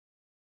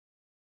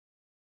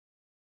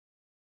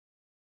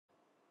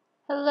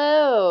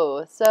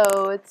Hello!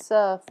 So it's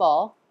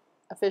fall.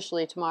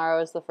 Officially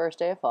tomorrow is the first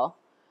day of fall.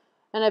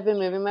 And I've been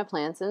moving my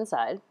plants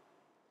inside.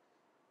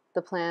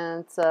 The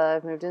plants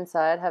I've moved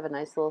inside have a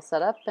nice little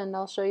setup, and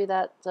I'll show you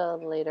that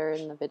later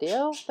in the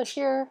video. But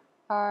here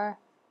are,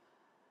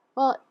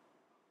 well,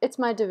 it's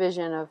my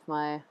division of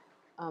my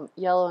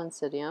yellow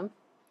Oncidium.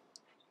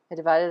 I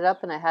divided it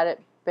up and I had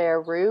it bear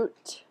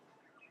root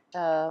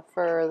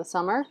for the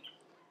summer.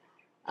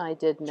 I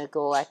did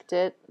neglect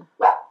it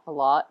a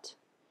lot,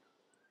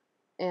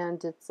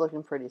 and it's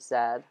looking pretty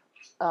sad.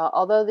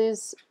 Although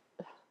these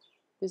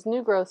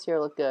new growths here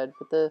look good,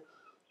 but the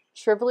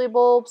shrivelly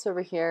bulbs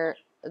over here,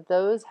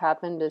 those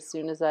happened as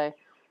soon as I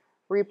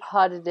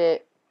repotted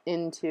it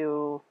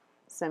into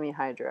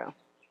semi-hydro.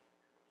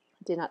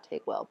 Did not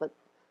take well, but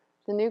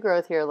the new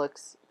growth here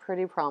looks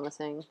pretty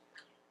promising.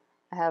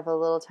 I have a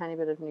little tiny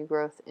bit of new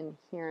growth in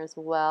here as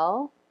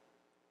well.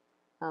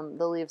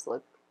 The leaves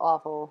look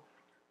awful,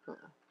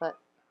 but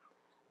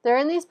they're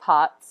in these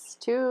pots,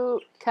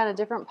 two kind of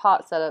different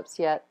pot setups,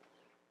 yet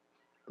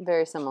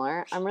very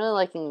similar. I'm really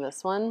liking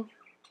this one,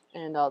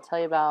 and I'll tell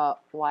you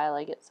about why I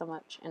like it so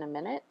much in a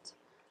minute.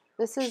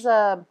 This is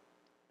a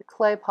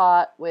clay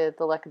pot with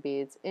the leca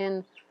beads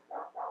in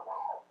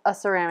a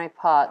ceramic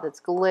pot that's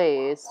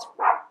glazed,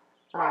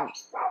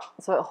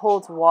 so it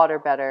holds water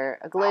better.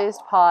 A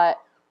glazed pot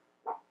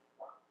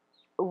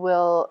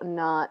will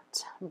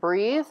not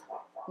breathe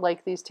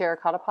like these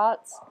terracotta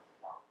pots.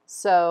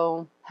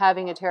 So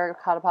having a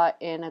terracotta pot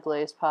in a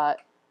glazed pot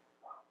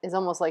is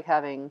almost like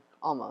having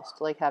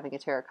a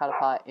terracotta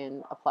pot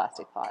in a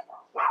plastic pot.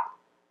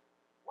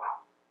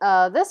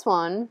 This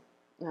one,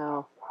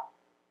 no,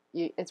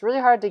 it's really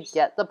hard to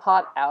get the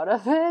pot out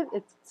of it.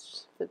 It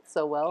fits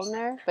so well in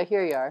there, but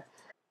here you are.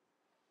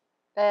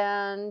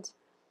 And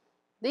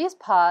these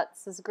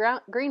pots, these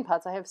green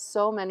pots, I have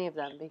so many of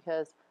them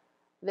because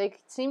they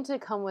seem to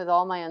come with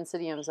all my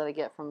Oncidiums that I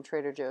get from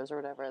Trader Joe's or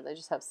whatever. They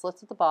just have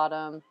slits at the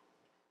bottom.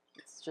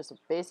 It's just a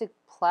basic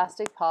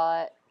plastic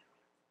pot.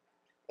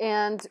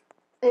 And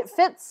it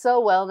fits so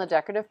well in the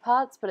decorative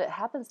pots, but it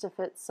happens to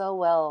fit so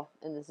well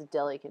in this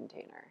deli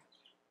container.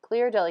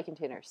 Clear deli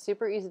container.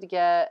 Super easy to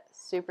get,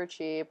 super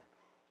cheap.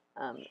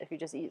 If you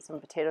just eat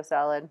some potato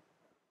salad,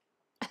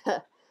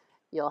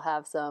 you'll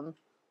have some.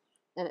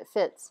 And it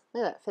fits.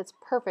 Look at that. It fits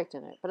perfect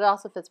in it. But it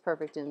also fits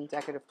perfect in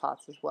decorative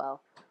pots as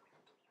well.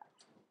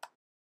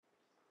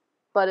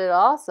 But it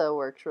also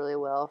works really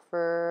well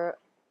for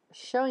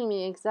showing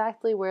me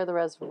exactly where the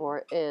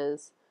reservoir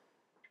is.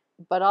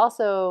 But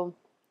also,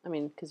 I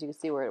mean, because you can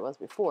see where it was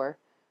before,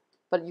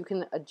 but you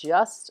can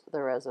adjust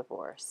the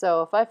reservoir.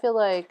 So if I feel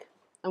like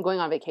I'm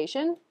going on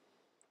vacation,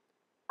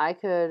 I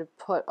could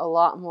put a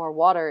lot more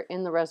water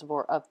in the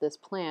reservoir of this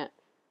plant.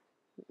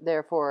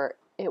 Therefore,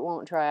 it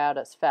won't dry out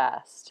as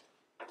fast.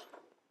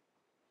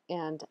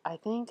 And I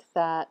think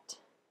that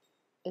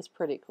is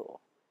pretty cool.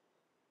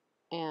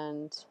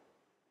 And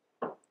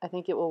I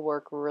think it will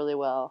work really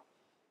well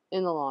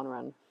in the long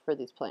run for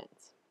these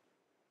plants.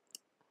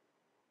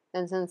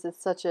 And since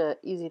it's such an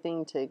easy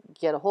thing to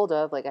get a hold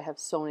of, like I have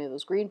so many of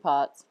those green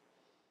pots,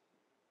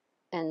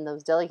 and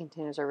those deli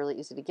containers are really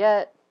easy to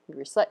get.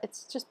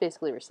 It's just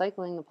basically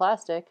recycling the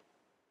plastic.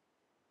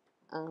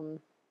 And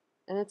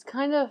it's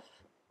kind of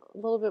a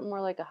little bit more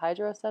like a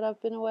hydro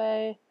setup in a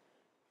way.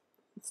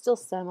 It's still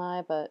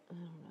semi, but I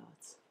don't know,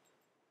 it's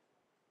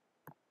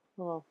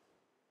a little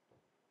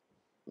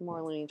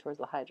more leaning towards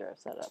the hydro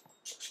setup.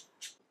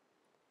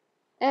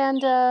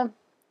 And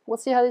we'll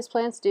see how these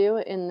plants do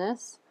in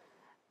this.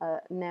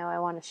 Now I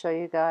want to show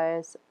you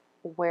guys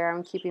where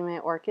I'm keeping my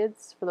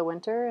orchids for the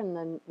winter and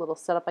the little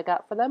setup I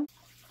got for them.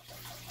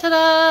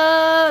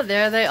 Ta-da!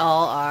 There they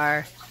all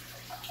are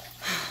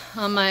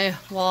on my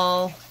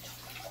wall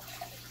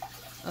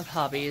of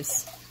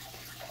hobbies.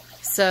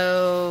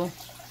 So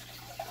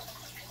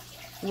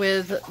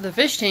with the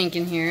fish tank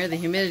in here, the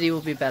humidity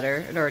will be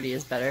better. It already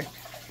is better.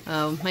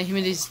 My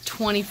humidity is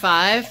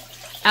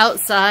 25.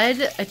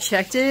 Outside, I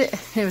checked it.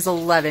 It was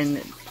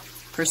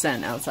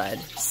 11% outside.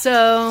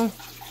 So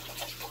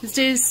this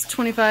day's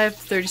 25,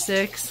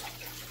 36.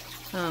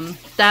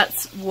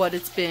 That's what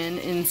it's been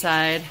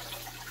inside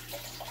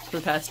for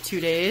the past 2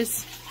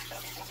 days.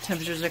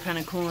 Temperatures are kind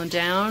of cooling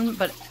down,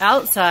 but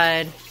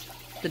outside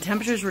the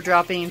temperatures were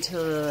dropping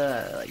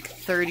to like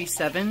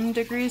 37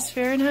 degrees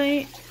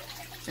Fahrenheit,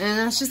 and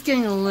that's just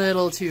getting a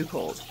little too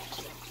cold.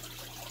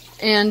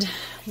 And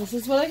this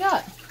is what I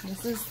got.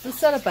 This is the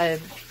setup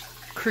I've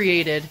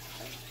created.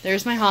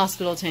 There's my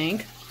hospital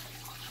tank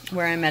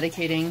where I'm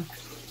medicating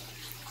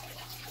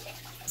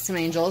some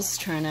angels,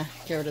 trying to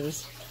get rid of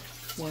this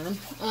worm.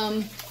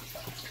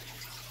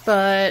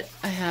 But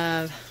I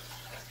have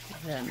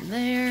them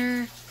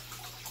there.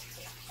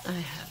 I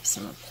have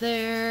some up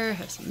there. I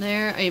have some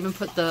there. I even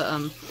put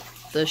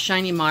the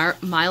shiny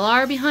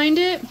mylar behind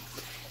it.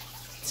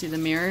 See the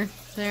mirror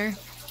there?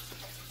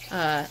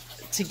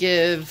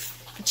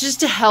 Just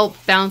to help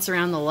bounce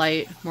around the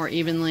light more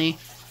evenly.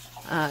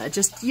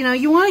 Just, you know,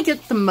 you want to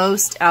get the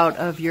most out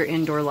of your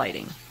indoor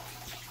lighting.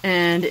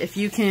 And if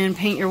you can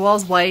paint your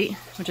walls white,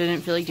 which I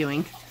didn't feel like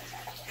doing,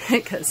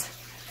 because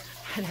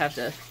I'd have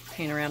to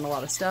paint around a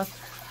lot of stuff.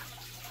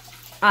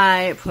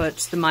 I put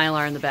the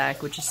Mylar in the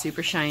back, which is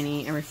super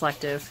shiny and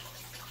reflective.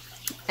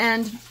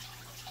 And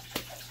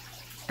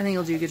I think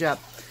it'll do a good job.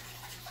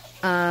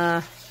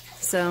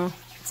 So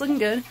it's looking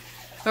good.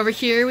 Over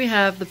here we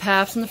have the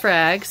paphs and the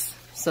frags,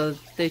 so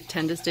they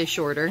tend to stay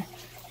shorter.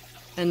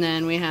 And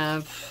then we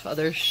have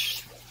other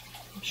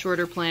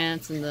shorter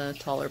plants and the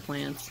taller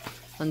plants,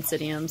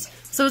 Oncidiums.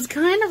 So it's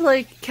kind of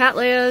like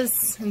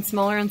Cattleyas and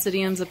smaller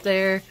Oncidiums up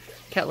there,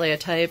 Cattleya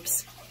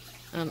types,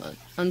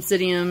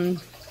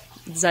 Oncidium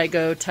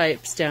zygo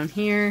types down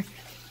here,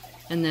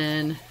 and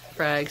then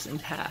frags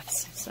and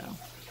paphs. So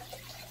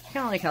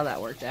kind of like how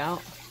that worked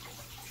out.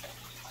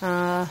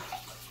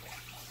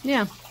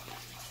 Yeah,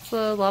 it's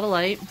a lot of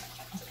light,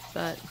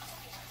 but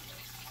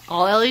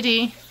all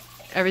LED.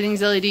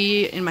 Everything's LED.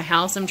 In my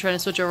house, I'm trying to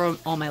switch over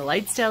all my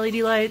lights to LED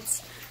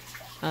lights.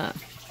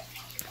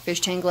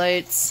 Fish tank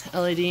lights,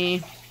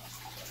 LED.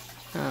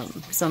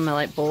 Some of my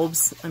light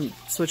bulbs, I'm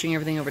switching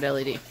everything over to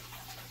LED.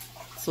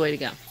 It's the way to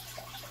go.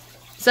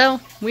 So,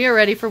 we are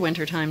ready for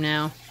winter time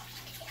now.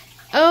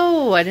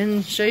 Oh, I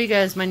didn't show you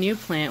guys my new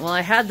plant. Well,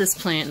 I had this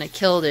plant and I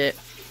killed it.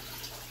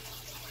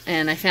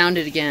 And I found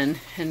it again.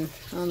 And,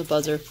 oh, the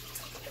buzzer.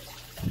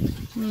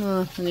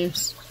 Oh, the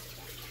news.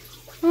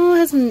 Oh, it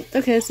hasn't.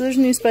 Okay, so there's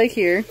a new spike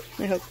here.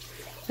 I hope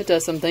it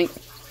does something.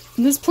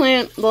 This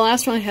plant, the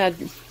last one I had,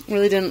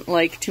 really didn't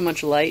like too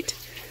much light.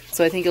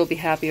 So I think it'll be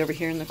happy over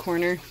here in the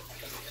corner.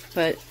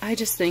 But I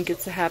just think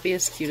it's the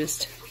happiest,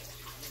 cutest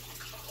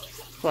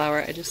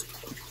flower. I just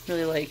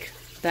really like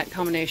that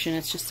combination.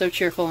 It's just so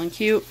cheerful and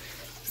cute.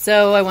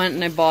 So I went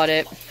and I bought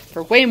it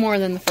for way more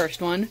than the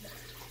first one.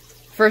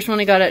 First one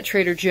I got at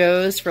Trader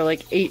Joe's for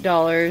like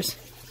 $8.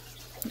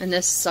 And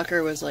this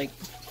sucker was like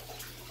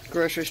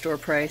grocery store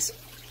price,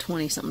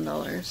 20-something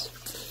dollars.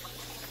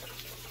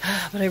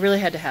 But I really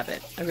had to have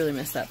it. I really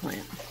missed that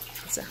plant.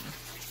 So,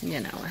 you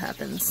know what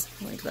happens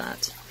like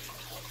that.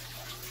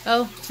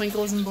 Oh,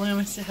 Twinkle's in bloom.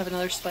 I still have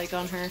another spike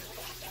on her.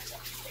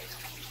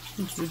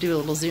 Let's do a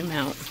little zoom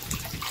out.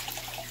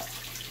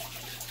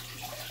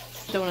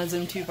 Don't want to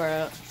zoom too far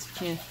out.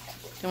 Yeah,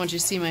 don't want you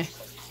to see my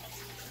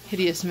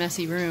hideous,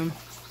 messy room.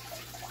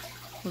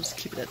 We'll just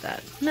keep it at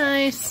that.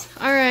 Nice.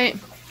 All right.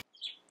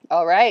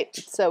 All right.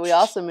 So we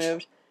also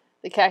moved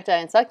the cacti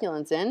and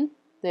succulents in.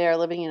 They are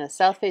living in a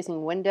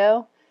south-facing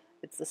window.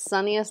 It's the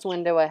sunniest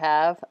window I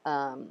have.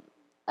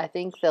 I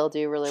think they'll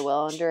do really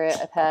well under it.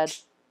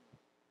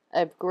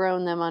 I've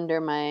grown them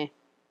under my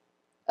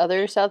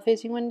other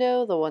south-facing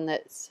window, the one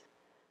that's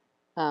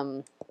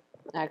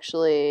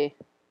actually,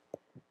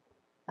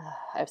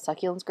 I have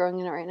succulents growing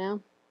in it right now.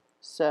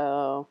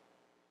 So,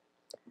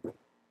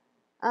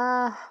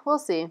 we'll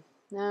see.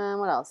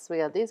 What else? We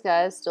got these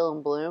guys still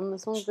in bloom.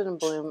 This one's been in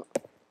bloom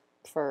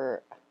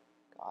for,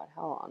 God,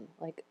 how long?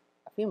 Like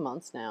a few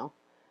months now.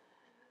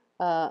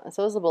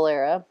 So is the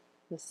Bolera,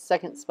 the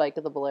second spike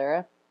of the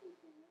Bolera.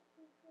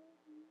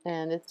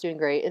 And it's doing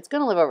great. It's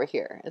going to live over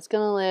here. It's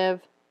going to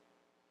live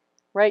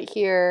right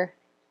here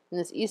in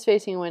this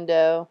east-facing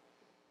window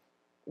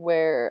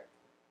where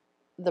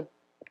the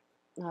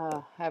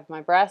I have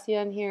my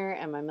Brassia in here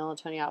and my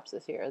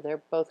Melatoniopsis here.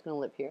 They're both going to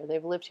live here.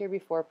 They've lived here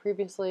before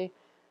previously.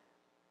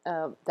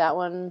 That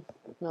one,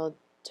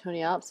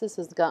 Melatoniopsis,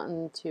 has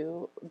gotten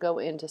to go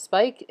into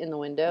spike in the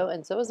window,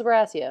 and so has the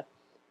Brassia.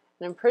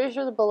 And I'm pretty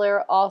sure the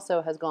Bolera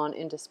also has gone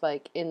into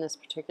spike in this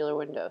particular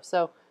window.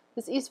 So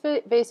this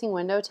east-facing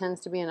window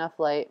tends to be enough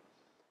light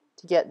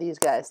to get these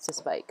guys to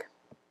spike.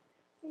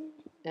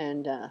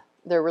 And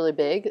they're really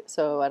big,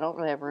 so I don't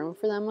really have room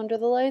for them under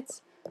the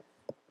lights.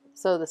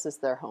 So this is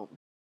their home.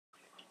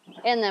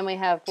 And then we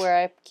have where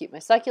I keep my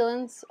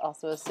succulents,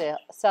 also a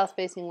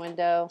south-facing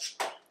window.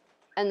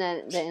 And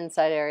then the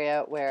inside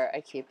area where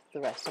I keep the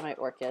rest of my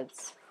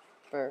orchids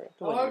for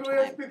the winter time. How long do we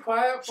have to be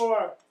quiet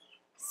for?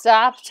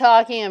 Stop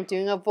talking. I'm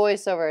doing a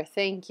voiceover.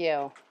 Thank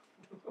you.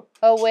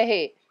 Oh,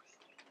 wait.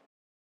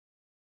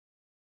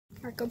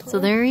 So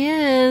there he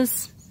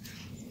is.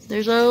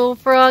 There's our little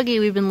froggy.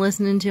 We've been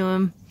listening to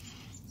him.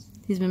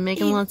 He's been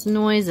making lots of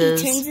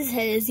noises. He turns his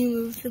head as he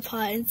moves the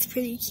pot. It's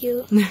pretty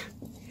cute.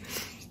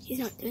 He's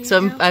not doing so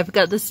it now. I've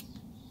got this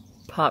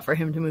pot for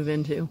him to move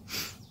into.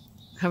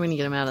 How are we going to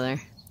get him out of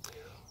there?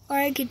 Or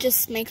I could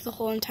just make the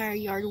whole entire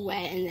yard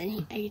wet and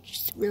then I could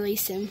just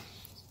release him.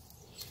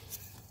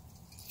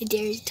 I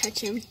dare you to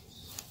touch him.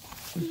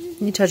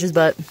 You touch his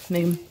butt.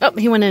 Make him. Oh,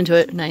 he went into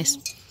it. Nice.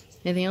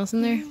 Anything else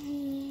in there?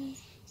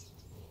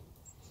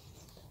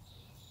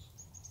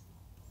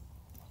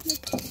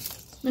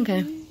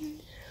 Okay.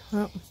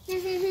 Well,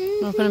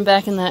 I'll put him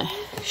back in that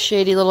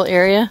shady little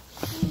area.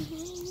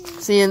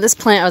 See, this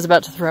plant I was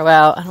about to throw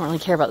out. I don't really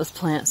care about this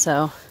plant,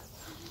 so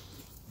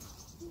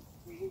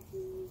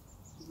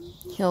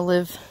he'll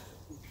live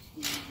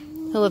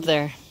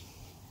there.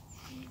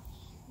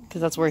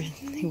 Because that's where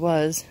he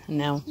was, and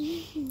now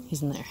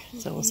he's in there.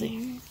 So we'll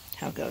see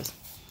how it goes.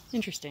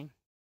 Interesting.